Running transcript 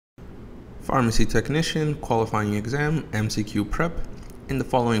Pharmacy Technician Qualifying Exam MCQ Prep. In the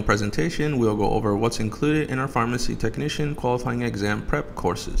following presentation, we'll go over what's included in our Pharmacy Technician Qualifying Exam Prep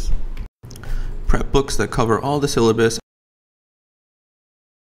courses. Prep books that cover all the syllabus.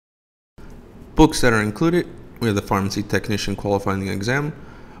 Books that are included: we have the Pharmacy Technician Qualifying Exam,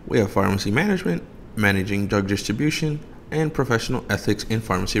 we have Pharmacy Management, Managing Drug Distribution, and Professional Ethics in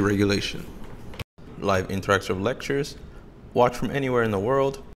Pharmacy Regulation. Live interactive lectures, watch from anywhere in the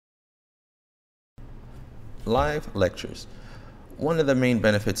world. Live lectures. One of the main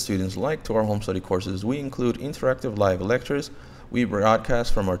benefits students like to our home study courses, we include interactive live lectures. We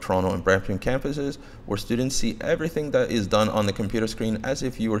broadcast from our Toronto and Brampton campuses, where students see everything that is done on the computer screen as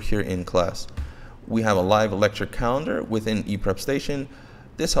if you were here in class. We have a live lecture calendar within ePrep Station.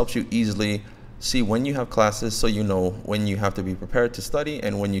 This helps you easily see when you have classes, so you know when you have to be prepared to study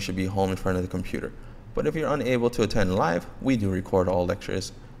and when you should be home in front of the computer. But if you're unable to attend live, we do record all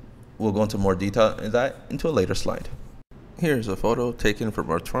lectures. We'll go into more detail in that into a later slide. Here's a photo taken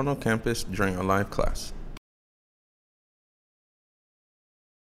from our Toronto campus during a live class.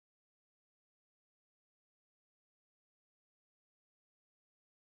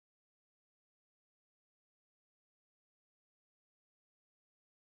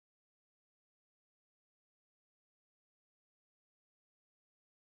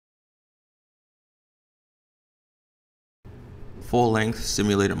 Full-length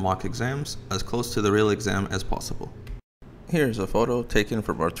simulated mock exams as close to the real exam as possible. Here's a photo taken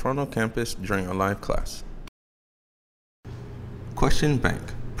from our Toronto campus during a live class. Question bank.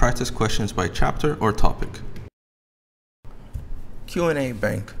 Practice questions by chapter or topic. Q&A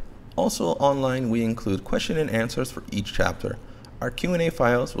bank. Also online, we include question and answers for each chapter. Our Q&A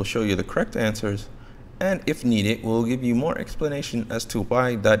files will show you the correct answers, and if needed, we'll give you more explanation as to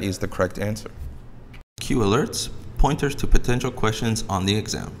why that is the correct answer. Q alerts. Pointers to potential questions on the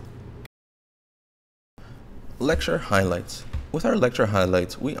exam. Lecture highlights. With our lecture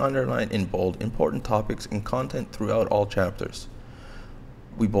highlights, we underline in bold important topics and content throughout all chapters.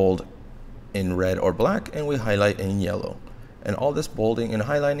 We bold in red or black, and we highlight in yellow. And all this bolding and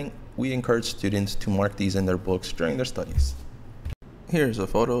highlighting, we encourage students to mark these in their books during their studies. Here's a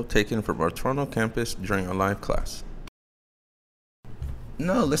photo taken from our Toronto campus during a live class.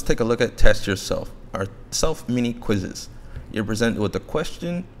 Now let's take a look at Test Yourself, our self-mini quizzes. You're presented with the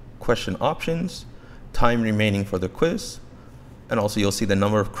question options, time remaining for the quiz, and also you'll see the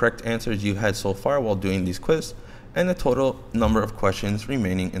number of correct answers you had so far while doing these quiz, and the total number of questions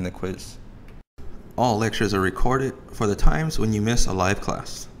remaining in the quiz. All lectures are recorded for the times when you miss a live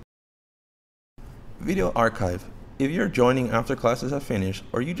class. Video archive. If you're joining after classes have finished,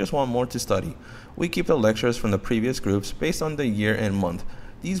 or you just want more to study, we keep the lectures from the previous groups based on the year and month.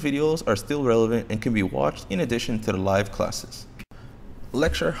 These videos are still relevant and can be watched in addition to the live classes.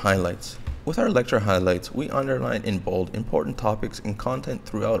 Lecture highlights. With our lecture highlights, we underline in bold important topics and content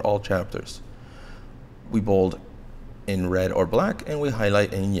throughout all chapters. We bold in red or black, and we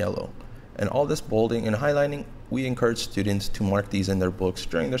highlight in yellow. And all this bolding and highlighting, we encourage students to mark these in their books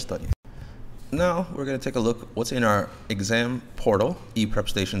during their studies. Now we're going to take a look what's in our exam portal,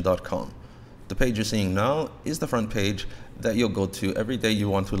 eprepstation.com. The page you're seeing now is the front page that you'll go to every day you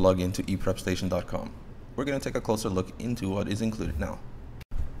want to log into eprepstation.com. We're going to take a closer look into what is included now.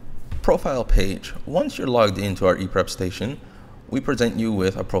 Profile page. Once you're logged into our ePrep Station, we present you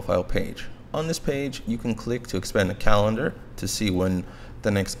with a profile page. On this page, you can click to expand a calendar to see when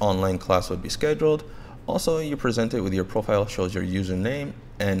the next online class would be scheduled. Also, you're presented with your profile, shows your username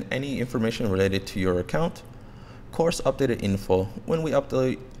and any information related to your account. Course updated info. When we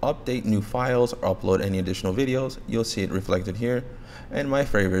update new files or upload any additional videos, you'll see it reflected here. And my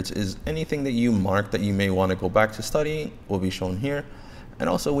favorites is anything that you mark that you may want to go back to studying will be shown here. And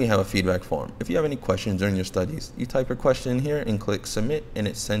also we have a feedback form. If you have any questions during your studies, you type your question in here and click submit, and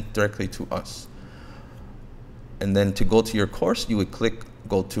it's sent directly to us. And then to go to your course, you would click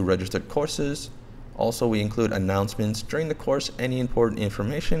go to registered courses. Also, we include announcements during the course. Any important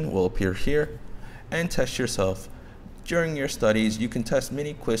information will appear here. And Test Yourself. During your studies, you can test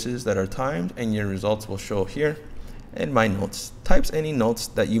mini quizzes that are timed, and your results will show here. And My Notes. Types any notes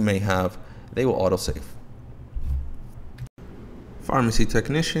that you may have. They will autosave. Pharmacy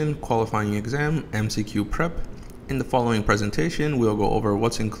Technician Qualifying Exam MCQ Prep. In the following presentation, we'll go over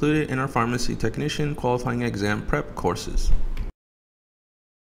what's included in our Pharmacy Technician Qualifying Exam Prep courses.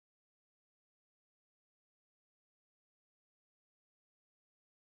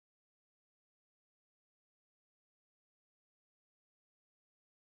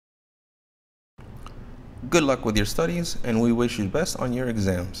 Good luck with your studies, and we wish you the best on your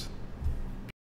exams.